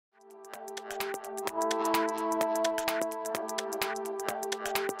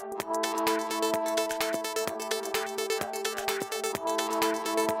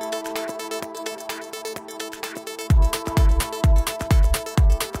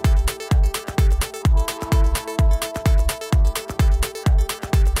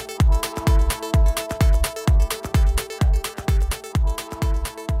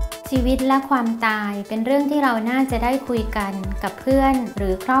วิตและความตายเป็นเรื่องที่เราน่าจะได้คุยกันกับเพื่อนหรื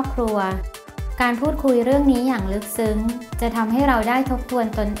อครอบครัวการพูดคุยเรื่องนี้อย่างลึกซึ้งจะทำให้เราได้ทบทวน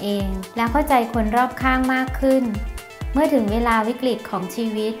ตนเองและเข้าใจคนรอบข้างมากขึ้นเมื่อถึงเวลาวิกฤตของชี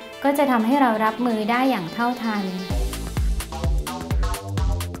วิตก็จะทำให้เรารับมือได้อย่างเท่าทัน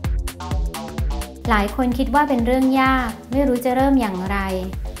หลายคนคิดว่าเป็นเรื่องยากไม่รู้จะเริ่มอย่างไร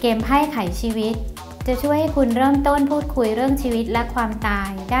เกมไพ่ไขชีวิตจะช่วยให้คุณเริ่มต้นพูดคุยเรื่องชีวิตและความตาย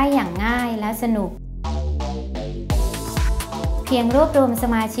ได้อย่างง่ายและสนุกเพียงรวบรวมส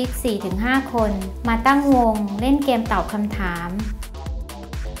มาชิก 4-5 คนมาตั้งวงเล่นเกมตอบคำถาม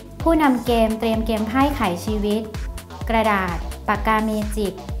ผู้นำเกมเตรียมเกมไพ่ไขชีวิตกระดาษปากกาเมจิ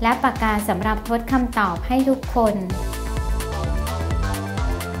กและปากกาสำหรับทดคำตอบให้ทุกคน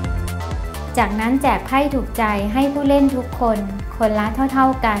จากนั้นแจกไพ่ถูกใจให้ผู้เล่นทุกคนคนละเท่า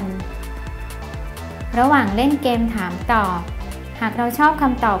ๆกันระหว่างเล่นเกมถามตอบหากเราชอบค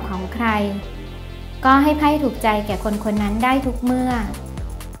ำตอบของใครก็ให้ไพ่ถูกใจแก่คนคนนั้นได้ทุกเมื่อ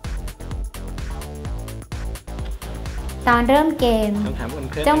ตอนเริ่มเกม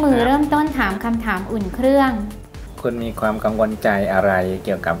เจ้ามือเริ่มต้นถามคำถามอุ่นเครื่องคุณมีความกังวลใจอะไรเ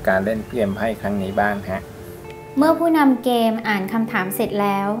กี่ยวกับการเล่นเกมไพ่ครั้งนี้บ้างฮะเมื่อผู้นำเกมอ่านคำถามเสร็จแ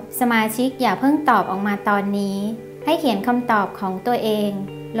ล้วสมาชิกอย่าเพิ่งตอบออกมาตอนนี้ให้เขียนคำตอบของตัวเอง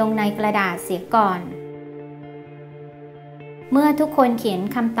ลงในกระดาษเสียก่อนเมื่อทุกคนเขียน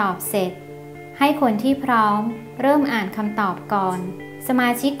คำตอบเสร็จให้คนที่พร้อมเริ่มอ่านคำตอบก่อนสมา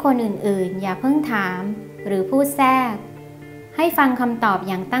ชิกคนอื่นๆอย่าเพิ่งถามหรือพูดแทรกให้ฟังคำตอบ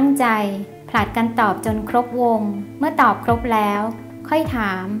อย่างตั้งใจผลัดกันตอบจนครบวงเมื่อตอบครบแล้วค่อยถ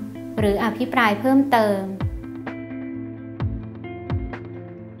ามหรืออภิปรายเพิ่มเติม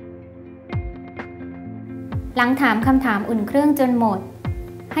หลังถามคำถามอุ่นเครื่องจนหมด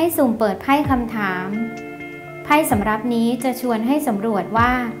ให้สุ่มเปิดไพ่คำถามไพ่สำรับนี้จะชวนให้สำรวจว่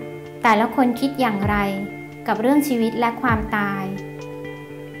าแต่ละคนคิดอย่างไรกับเรื่องชีวิตและความตาย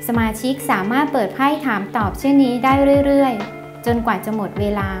สมาชิกสามารถเปิดไพ่ถามตอบเช่นนี้ได้เรื่อยๆจนกว่าจะหมดเว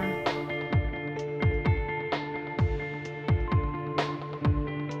ลา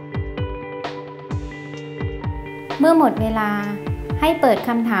เมื่อหมดเวลาให้เปิดค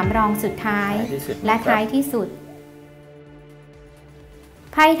ำถามรองสุดท้ายและท้ายที่สุด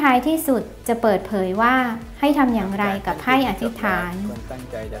ไพ่ท้ายที่สุดจะเปิดเผยว่าให้ทำอย่างไรกับไพ่อธิษฐาน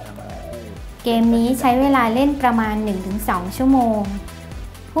เกมนี้ใช้เวลาเล่นประมาณ 1-2 ชั่วโมง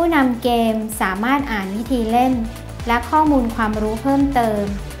ผู้นำเกมสามารถอ่านวิธีเล่นและข้อมูลความรู้เพิ่มเติม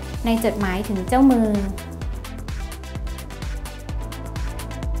ในจดหมายถึงเจ้ามือ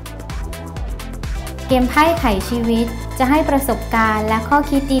เกมไพ่ไขชีวิตจะให้ประสบการณ์และข้อ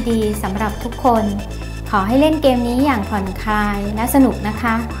คิดดีๆสำหรับทุกคนขอให้เล่นเกมนี้อย่างผ่อนคลายและสนุกนะค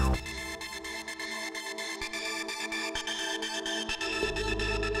ะ